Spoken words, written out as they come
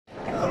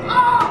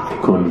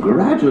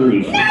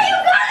Congratulations. Now you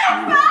got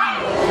it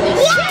right!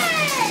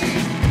 Yes!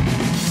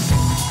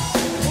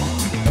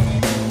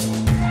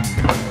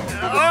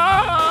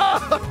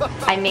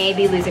 I may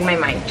be losing my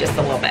mind just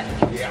a little bit.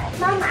 Yeah.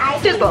 Mom,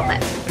 just a little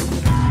bit.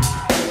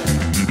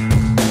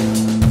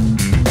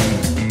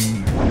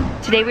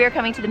 Today we are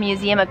coming to the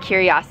Museum of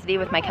Curiosity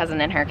with my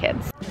cousin and her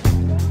kids.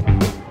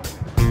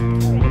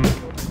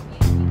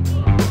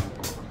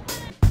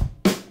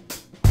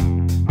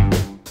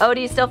 Oh,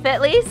 do you still fit,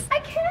 Elise? I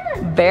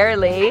can.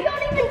 Barely. I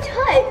don't even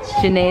touch.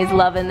 Janae's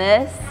loving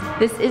this.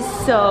 This is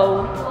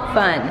so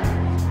fun.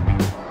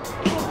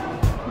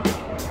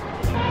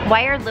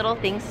 Why are little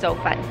things so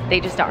fun? They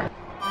just are.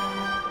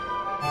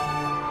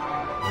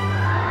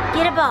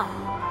 Get a ball.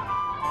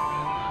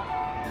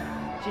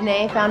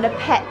 Janae found a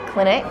pet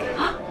clinic.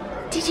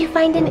 Did you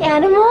find an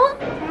animal?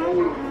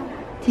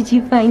 Did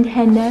you find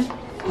Henna?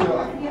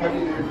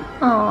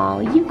 Oh,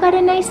 you've got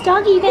a nice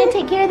dog. Are you gonna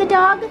take care of the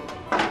dog?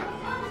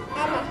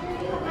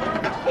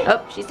 Oh,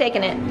 she's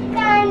taking it.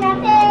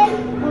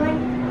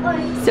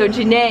 So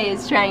Janae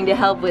is trying to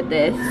help with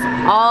this,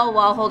 all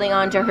while holding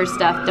on to her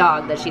stuffed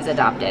dog that she's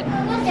adopted.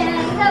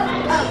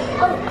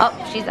 Oh,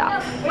 she's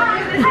off.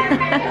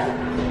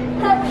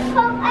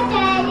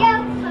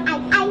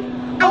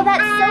 Oh,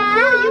 that's so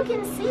cool. You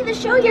can see the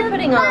show you're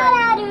putting on.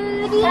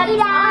 That is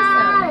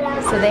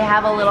awesome. So they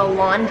have a little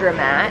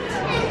laundromat,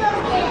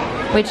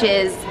 which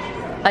is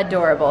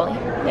adorable.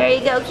 There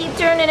you go. Keep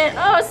turning it.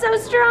 Oh, so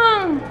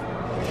strong.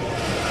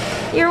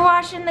 You're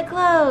washing the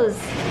clothes.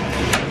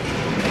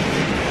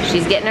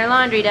 She's getting her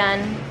laundry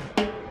done.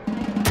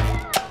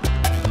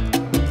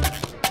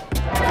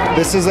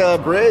 This is a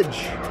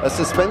bridge, a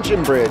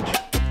suspension bridge.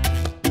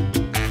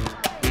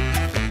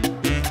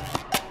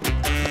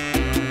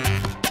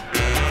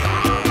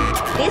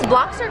 These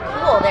blocks are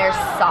cool. They're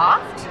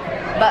soft,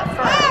 but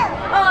firm.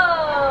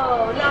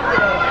 Oh, knocked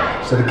it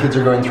over. So the kids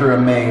are going through a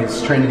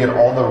maze, trying to get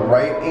all the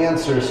right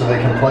answers so they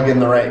can plug in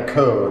the right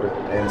code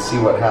and see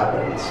what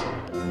happens.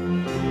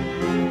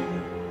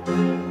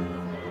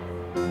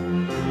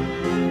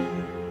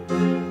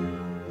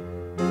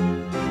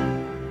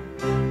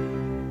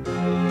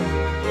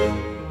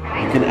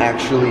 You can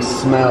actually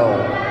smell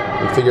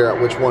and figure out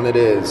which one it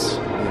is.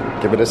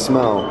 Give it a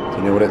smell. Do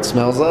you know what it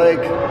smells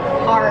like?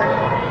 Hard.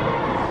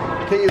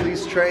 Okay, at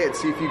least try it,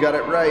 see if you got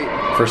it right.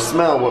 For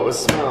smell, what was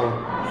smell?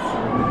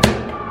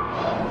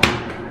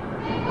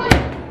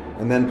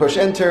 And then push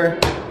enter.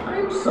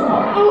 I'm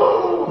sorry.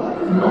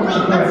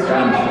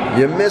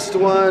 You missed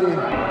one.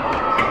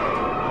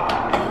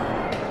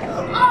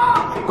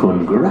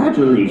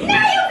 Congratulations.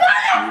 Now you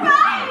got it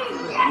right!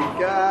 You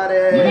got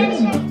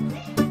it.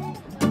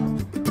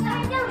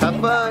 Have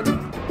fun.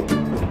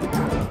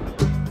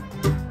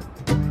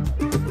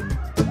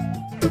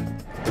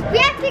 We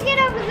have to get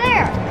over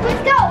there.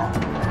 Let's go.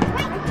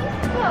 Wait,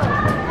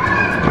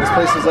 This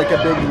place is like a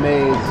big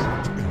maze.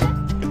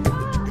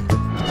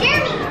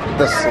 Jeremy.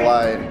 The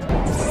slide.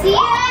 See you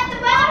at the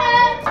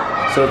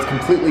bottom. So it's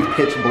completely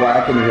pitch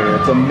black in here.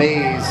 It's a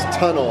maze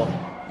tunnel.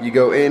 You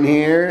go in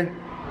here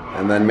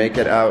and then make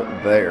it out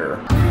there.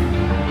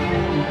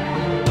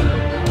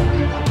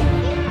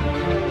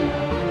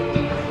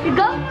 You're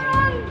going the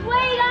wrong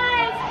way,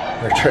 guys.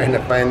 They're trying to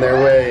find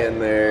their way in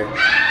there.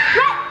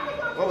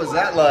 What was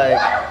that like?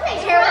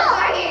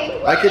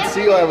 Terrifying. I could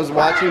see I was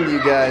watching you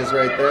guys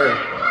right there.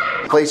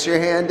 Place your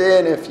hand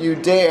in if you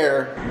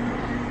dare.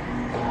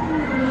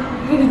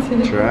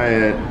 Try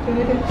it.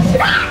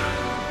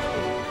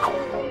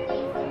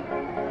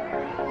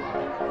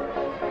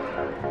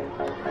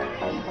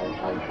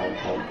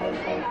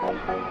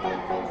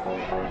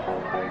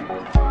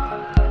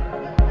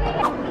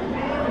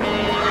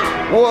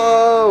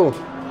 Whoa!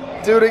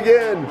 Do it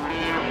again.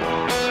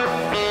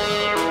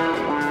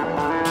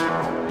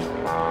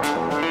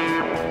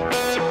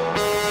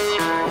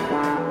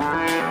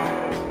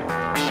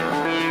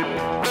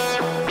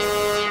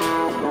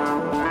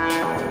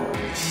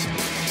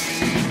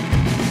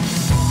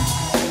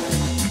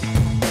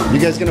 You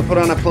guys gonna put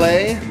on a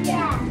play?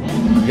 Yeah.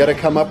 You gotta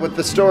come up with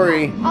the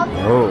story.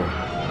 Oh.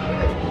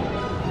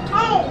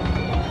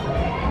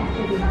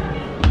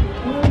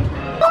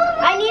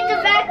 I need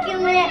to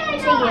vacuum it to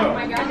you. Oh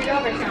my gosh, go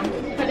over some.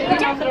 Put it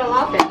in a little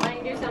outfit. Why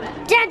don't you do something?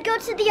 Dad, go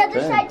to the other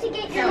Okay. side to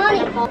get your money.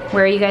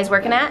 Where are you guys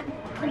working at?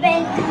 The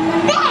bank.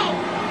 Bang!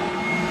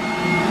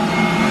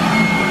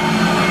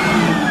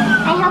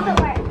 I hope it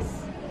works.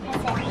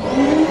 That's it.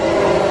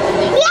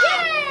 Yay!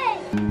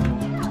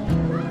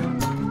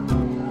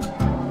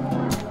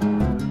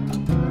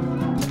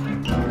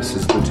 This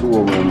is the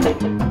tool room.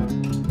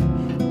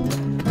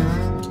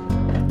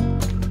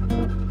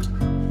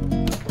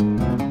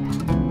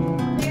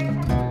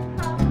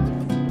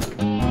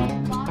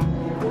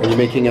 Are you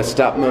making a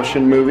stop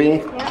motion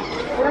movie?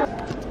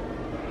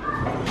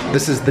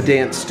 This is the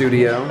dance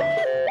studio.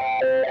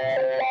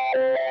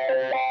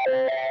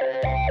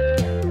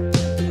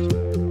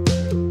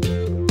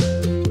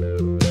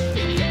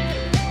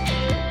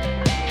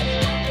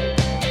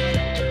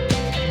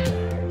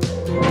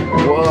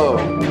 Whoa.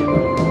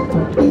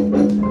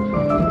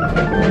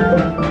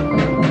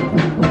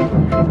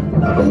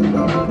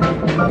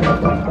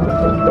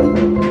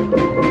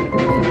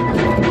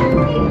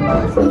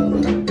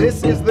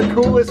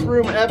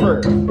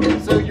 ever.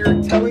 So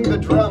you're telling the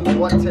drums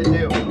what to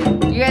do.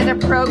 You guys are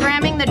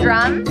programming the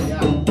drums?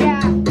 Yeah.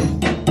 Yeah.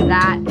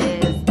 That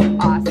is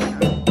awesome.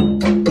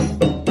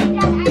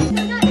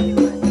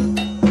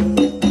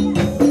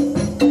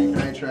 Can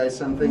I try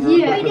something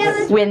real quick with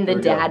this? When the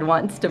dad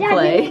wants to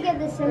play. Get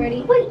this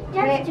ready. Wait,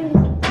 Dad's doing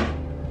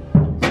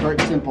it.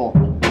 Start simple.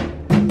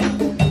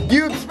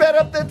 You've sped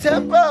up the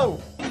tempo!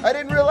 I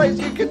didn't realize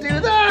you could do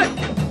that!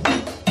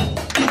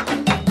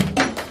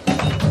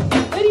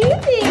 What do you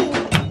think?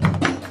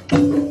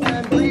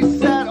 And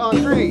reset on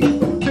 3, 2,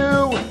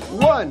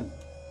 1.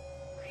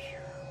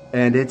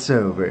 And it's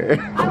over.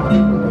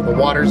 The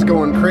water's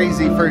going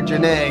crazy for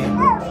Janae.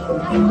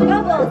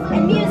 Bubbles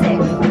and music.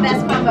 The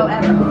best combo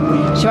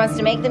ever. She wants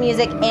to make the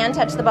music and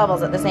touch the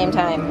bubbles at the same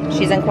time.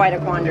 She's in quite a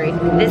quandary.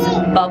 This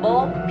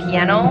bubble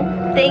piano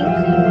thing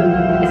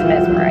is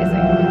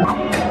mesmerizing.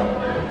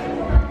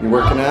 You're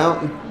working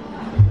out?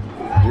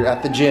 You're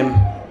at the gym.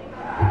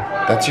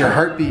 That's your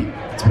heartbeat.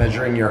 It's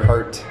measuring your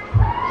heart.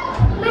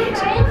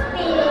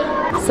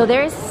 So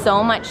there's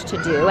so much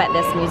to do at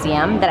this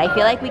museum that I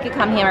feel like we could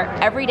come here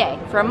every day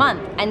for a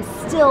month and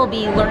still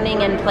be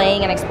learning and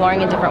playing and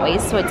exploring in different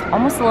ways. So it's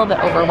almost a little bit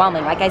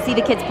overwhelming. Like I see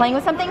the kids playing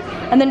with something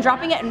and then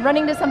dropping it and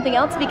running to something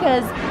else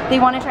because they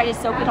want to try to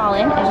soak it all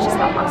in, and it's just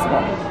not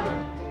possible.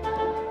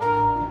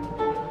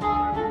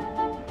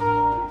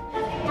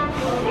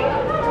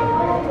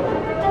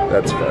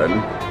 That's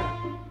fun.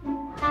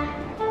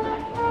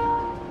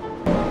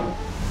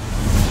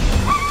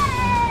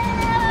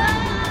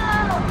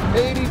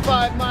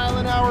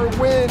 .5-mile-an-hour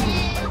wind.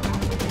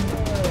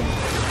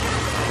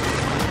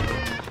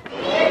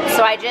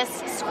 So I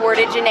just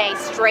squirted Janae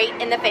straight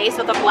in the face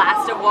with a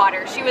blast of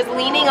water. She was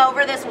leaning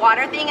over this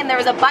water thing and there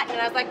was a button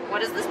and I was like, what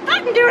does this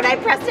button do? And I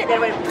pressed it and it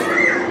went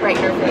right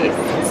in her face.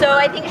 So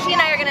I think she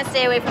and I are gonna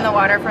stay away from the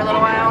water for a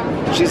little while.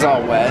 She's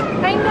all wet.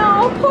 I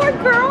know, poor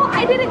girl.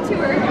 I did it to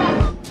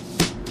her.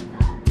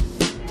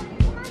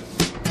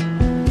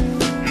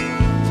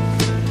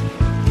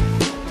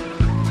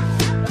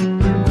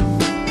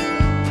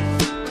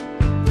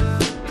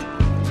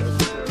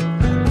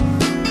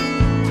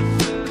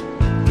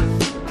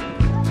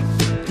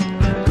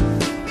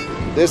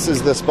 This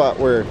is the spot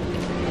where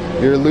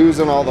you're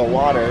losing all the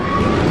water.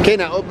 Okay,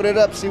 now open it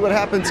up, see what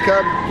happens,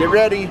 cub. Get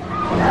ready.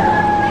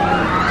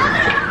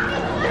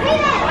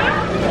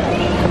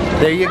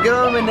 There you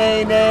go,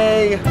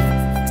 Janae.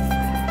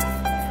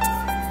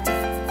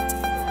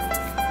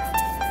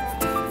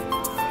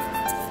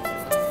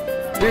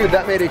 Dude,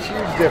 that made a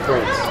huge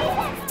difference.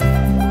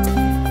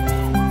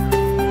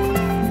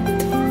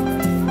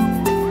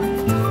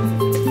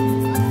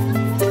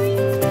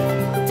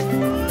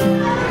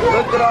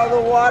 Look at all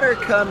the water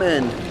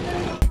coming.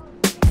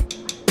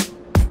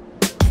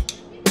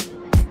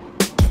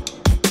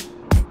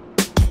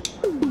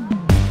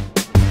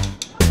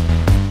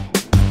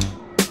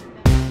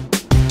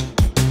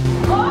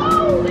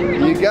 Oh, there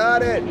it is. You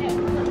got it.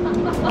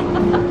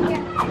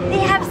 They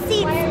have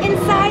seats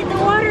inside the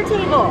water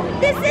table.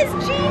 This is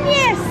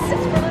genius.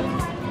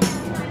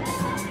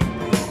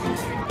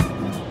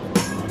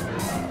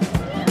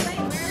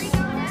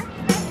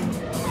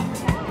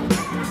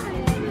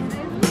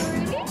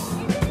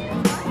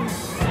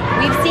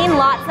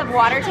 Lots of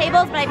water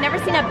tables, but I've never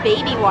seen a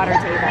baby water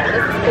table. This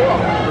is cool.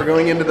 We're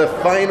going into the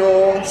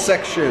final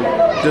section,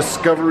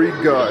 Discovery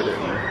Garden.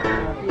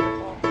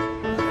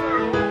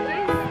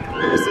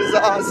 This is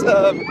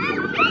awesome.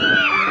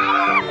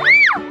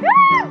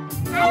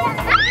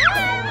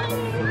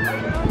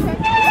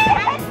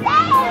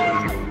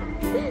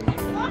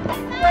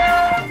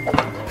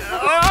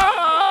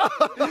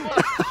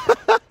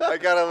 I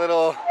got a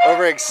little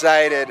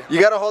overexcited. You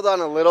gotta hold on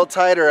a little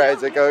tighter,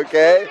 Isaac,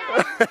 okay?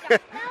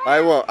 I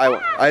won't.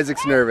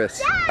 Isaac's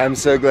nervous. I'm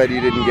so glad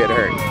you didn't get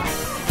hurt.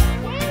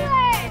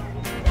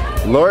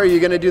 Laura, you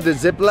gonna do the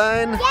zip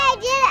line? Yeah, I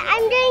did it.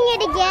 I'm doing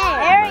it again.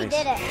 I already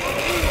did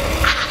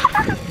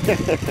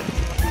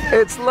it.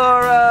 It's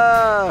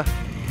Laura!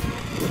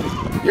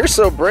 You're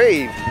so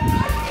brave.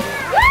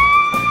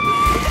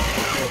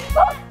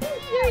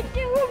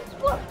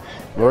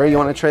 Laura, you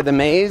wanna try the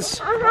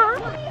maze?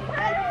 Uh-huh.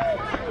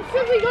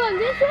 Should we go on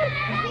this one?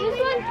 This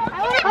one?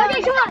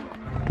 Okay, come on.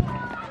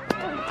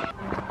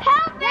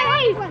 Help me!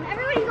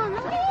 Everybody go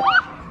this way.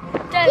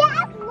 Dead.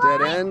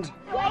 Dead end?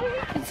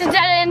 It's a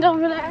dead end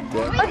over there.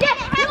 Okay,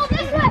 help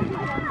this way.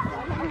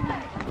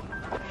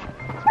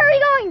 Where are we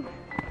going?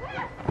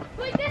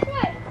 Wait, this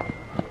way.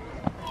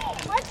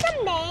 What's a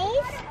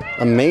maze?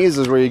 A maze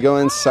is where you go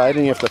inside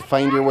and you have to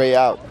find your way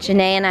out.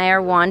 Janae and I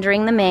are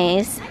wandering the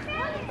maze.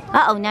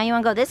 Uh-oh, now you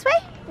want to go this way?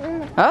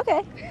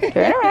 Okay,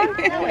 turn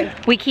around.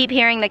 We keep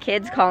hearing the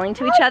kids calling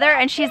to each other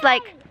and she's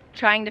like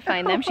trying to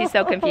find them. She's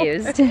so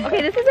confused.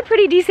 Okay, this is a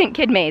pretty decent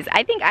kid maze.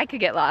 I think I could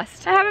get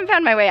lost. I haven't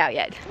found my way out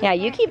yet. Yeah,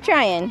 you keep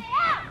trying.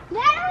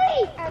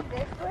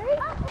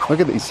 Look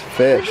at these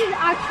fish. This is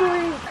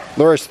actually...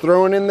 Laura's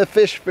throwing in the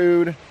fish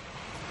food.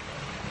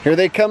 Here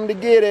they come to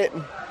get it.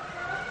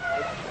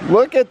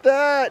 Look at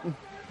that.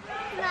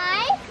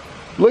 Nice.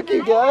 Look,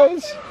 you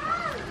guys.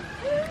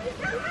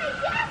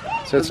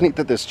 So it's neat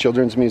that this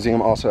children's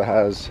museum also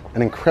has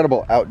an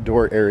incredible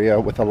outdoor area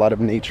with a lot of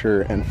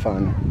nature and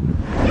fun.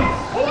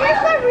 Is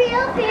this a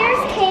real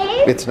bear's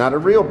cave? It's not a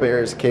real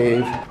bear's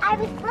cave. I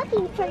was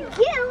looking for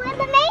you in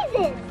the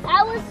mazes.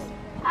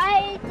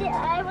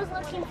 I was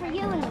looking for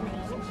you in the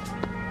mazes.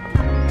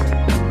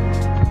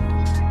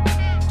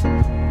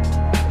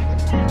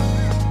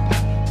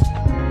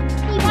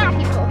 See that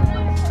people.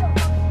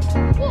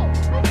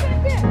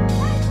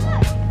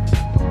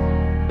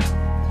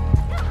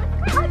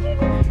 Look right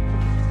there.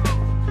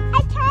 A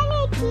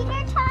tiny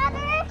Teeter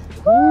Totter.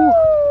 Woo!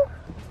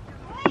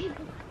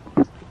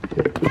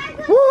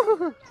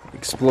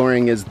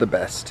 Exploring is the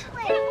best.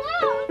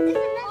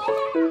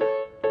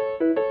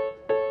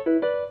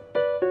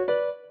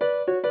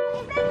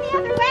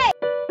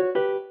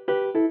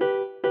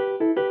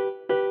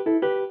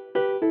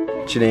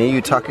 Janae,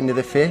 you talking to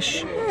the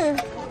fish?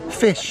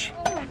 Fish.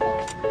 All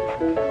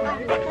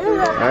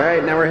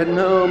right, now we're heading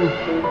home.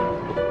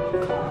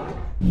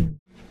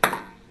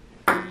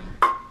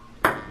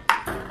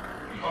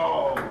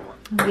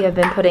 We have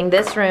been putting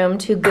this room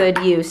to good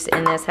use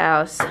in this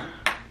house.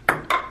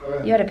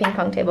 You had a ping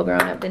pong table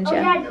growing up, didn't you?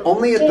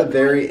 Only at the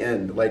very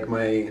end, like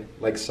my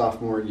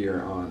sophomore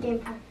year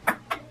on.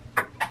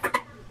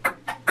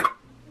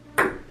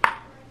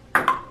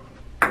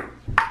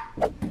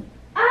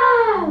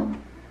 Oh!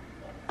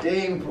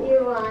 Dang.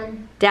 You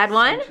won. Dad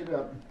won?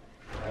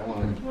 I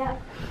won.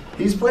 Yep.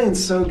 He's playing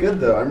so good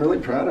though. I'm really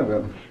proud of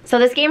him. So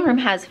this game room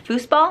has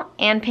foosball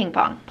and ping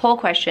pong. Poll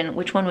question,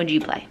 which one would you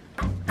play?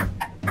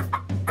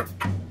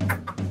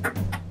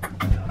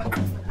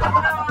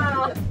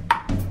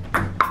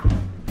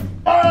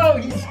 Oh,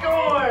 he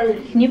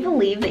scored! Can you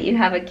believe that you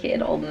have a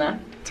kid old enough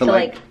to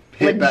like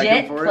hit back and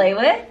legit forth? play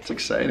with? It's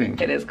exciting.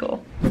 It is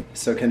cool.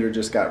 So Kendra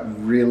just got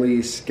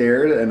really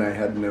scared and I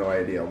had no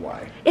idea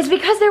why. It's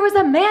because there was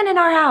a man in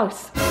our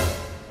house.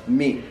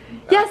 Me.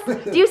 Yes,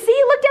 do you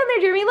see? Look down there,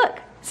 Jeremy, look.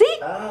 See?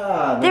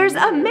 Ah, There's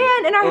a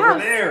man in our over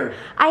house. there.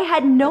 I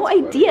had no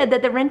idea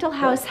that the rental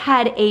house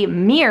had a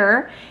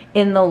mirror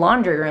in the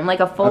laundry room,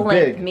 like a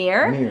full-length big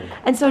mirror.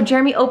 And so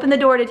Jeremy opened the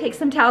door to take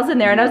some towels in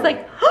there, and I was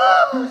like,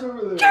 Who's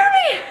over there?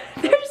 Jeremy,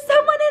 there's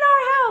someone in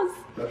our house.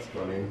 That's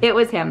funny. It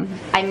was him.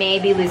 I may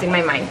be losing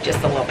my mind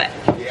just a little bit.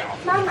 Yeah.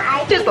 Mom,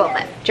 Just a little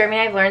bit. Jeremy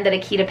and I have learned that a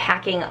key to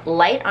packing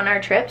light on our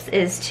trips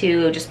is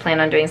to just plan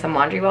on doing some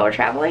laundry while we're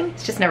traveling.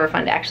 It's just never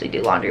fun to actually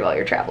do laundry while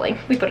you're traveling.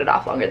 We put it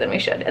off longer than we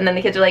should. And then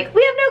the kids are like,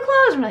 we have no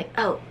clothes. And we're like,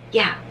 oh,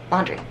 yeah,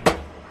 laundry.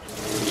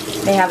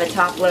 They have a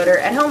top loader.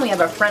 At home, we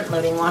have a front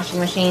loading washing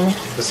machine.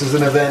 This is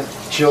an event.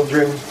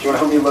 Children, do you want to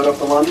help me load up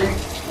the laundry?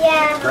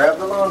 Yeah. Grab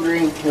the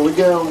laundry. Here we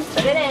go.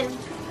 Put it in.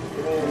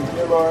 Get in.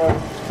 Here, Laura.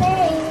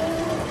 Hey.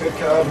 Good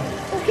cub.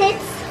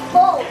 It's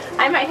full.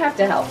 I might have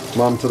to help.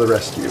 Mom to the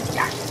rescue.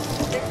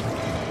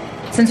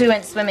 Since we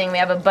went swimming, we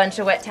have a bunch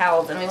of wet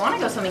towels, and we want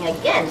to go swimming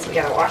again, so we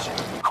gotta wash them.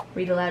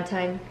 Read aloud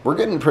time. We're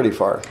getting pretty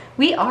far.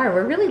 We are.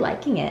 We're really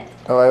liking it.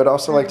 Oh, I would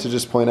also like to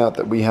just point out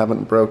that we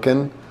haven't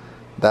broken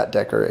that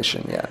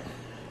decoration yet.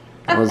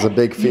 It was a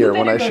big fear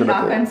when I should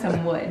have. knock on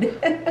some wood.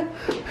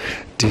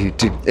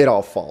 Dude, it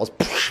all falls.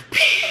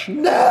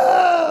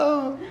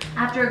 No!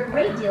 After a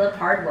great deal of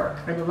hard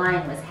work, for the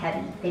lion was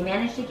heavy, they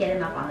managed to get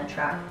him up on the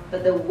truck.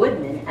 But the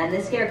woodman and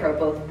the scarecrow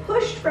both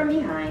pushed from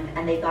behind,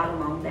 and they got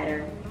along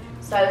better.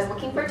 So I was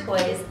looking for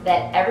toys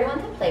that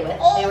everyone could play with.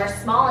 They were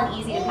small and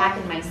easy to pack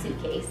in my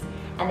suitcase,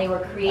 and they were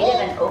creative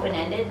and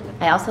open-ended.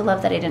 I also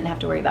love that I didn't have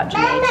to worry about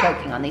Janae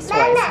choking on these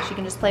toys. She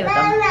can just play with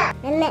them.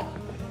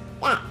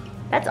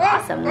 That's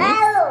awesome,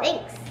 Elise.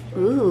 Thanks.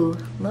 Ooh,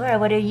 Laura,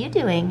 what are you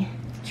doing?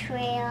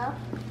 Trail.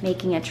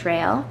 Making a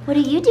trail? What are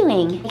you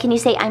doing? Can you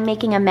say, I'm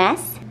making a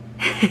mess?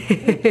 We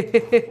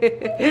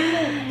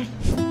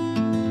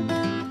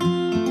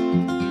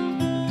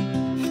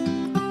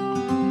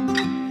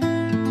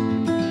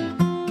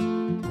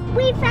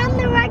found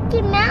the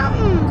Rocky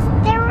Mountains.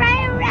 They're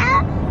right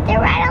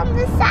on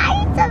the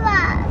sides of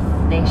us.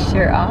 They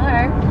sure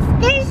are.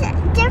 There's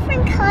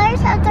different colors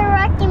of the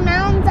Rocky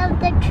Mountains, of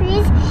the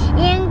trees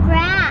and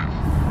grass.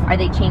 Are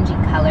they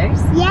changing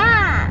colors?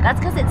 Yeah. That's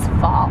because it's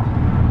fall.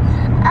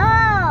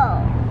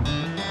 Oh.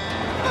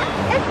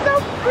 It's so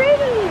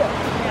pretty.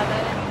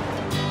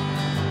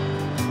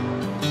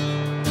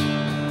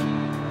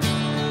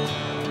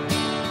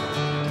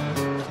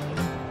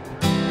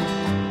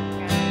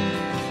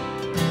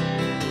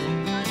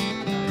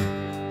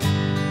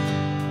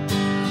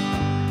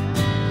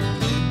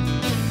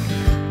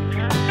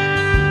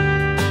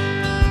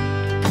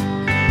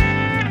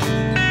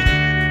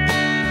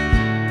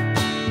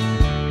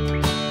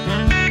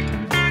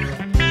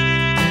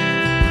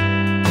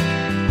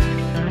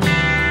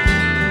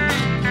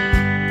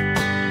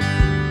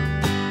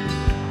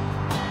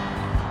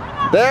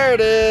 There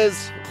it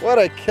is. What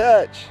a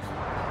catch.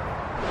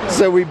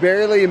 So we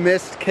barely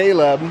missed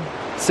Caleb.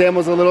 Sam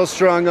was a little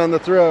strong on the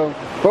throw,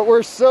 but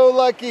we're so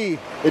lucky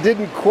it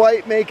didn't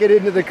quite make it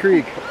into the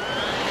creek.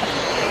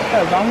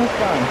 That was almost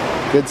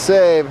fun. Good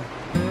save.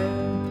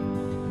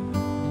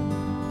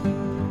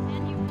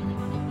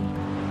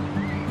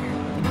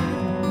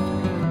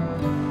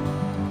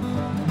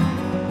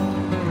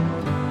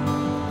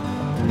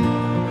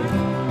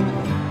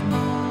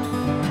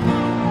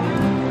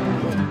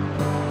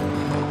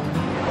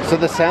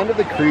 the sound of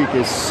the creek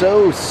is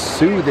so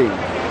soothing.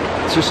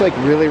 It's just like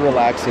really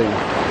relaxing.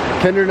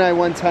 Kendra and I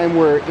one time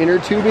were inner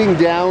tubing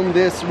down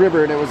this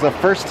river, and it was the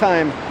first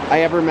time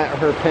I ever met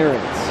her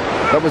parents.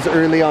 That was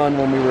early on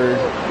when we were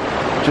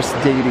just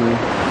dating.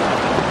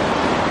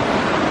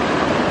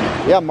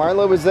 Yeah,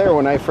 Marla was there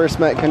when I first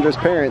met Kendra's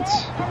parents.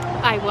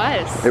 I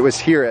was. It was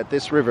here at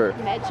this river.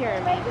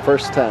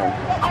 First time.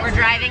 We're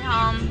driving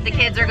home. The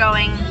kids are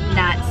going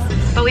nuts.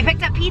 But we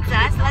picked up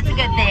pizza, so that's a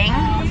good thing.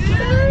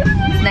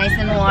 It's nice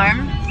and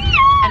warm.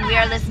 And we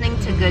are listening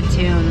to good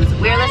tunes.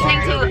 We are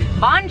listening to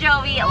Bon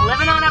Jovi,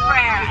 Living on a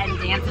Prayer, and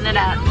dancing it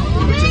up.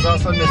 Which is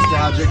also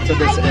nostalgic to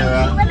this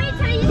era.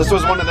 This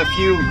was one of the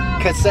few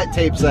cassette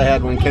tapes I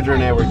had when Kendra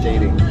and I were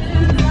dating.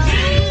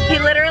 He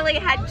literally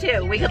had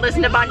two. We could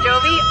listen to Bon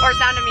Jovi or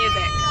Sound of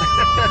Music.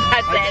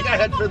 That's I think I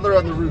had Fiddler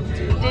on the Roof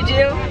too. Did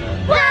you?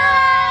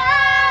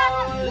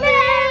 Whoa,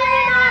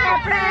 living on a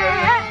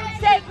prayer.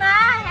 Take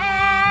my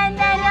hand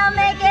and you'll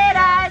make it,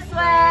 I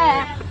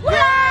swear.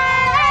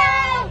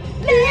 Whoa,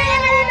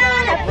 living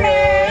on a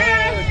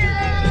prayer.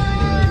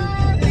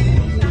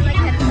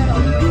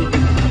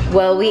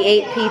 Well, we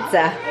ate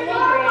pizza.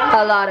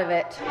 A lot of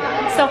it.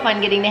 It's so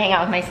fun getting to hang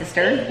out with my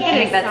sister. I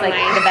think that's like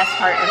the best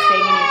part of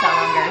staying in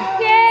Utah longer.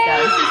 Yay! So,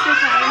 sister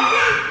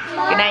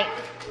time. Good night.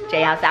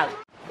 J House out.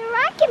 The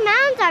Rocky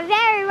Mountains are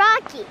very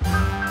rocky.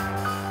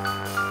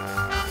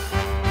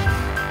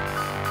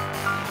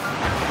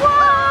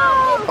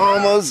 Whoa!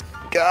 Almost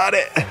got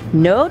it.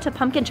 No to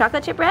pumpkin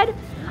chocolate chip bread?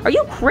 Are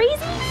you crazy?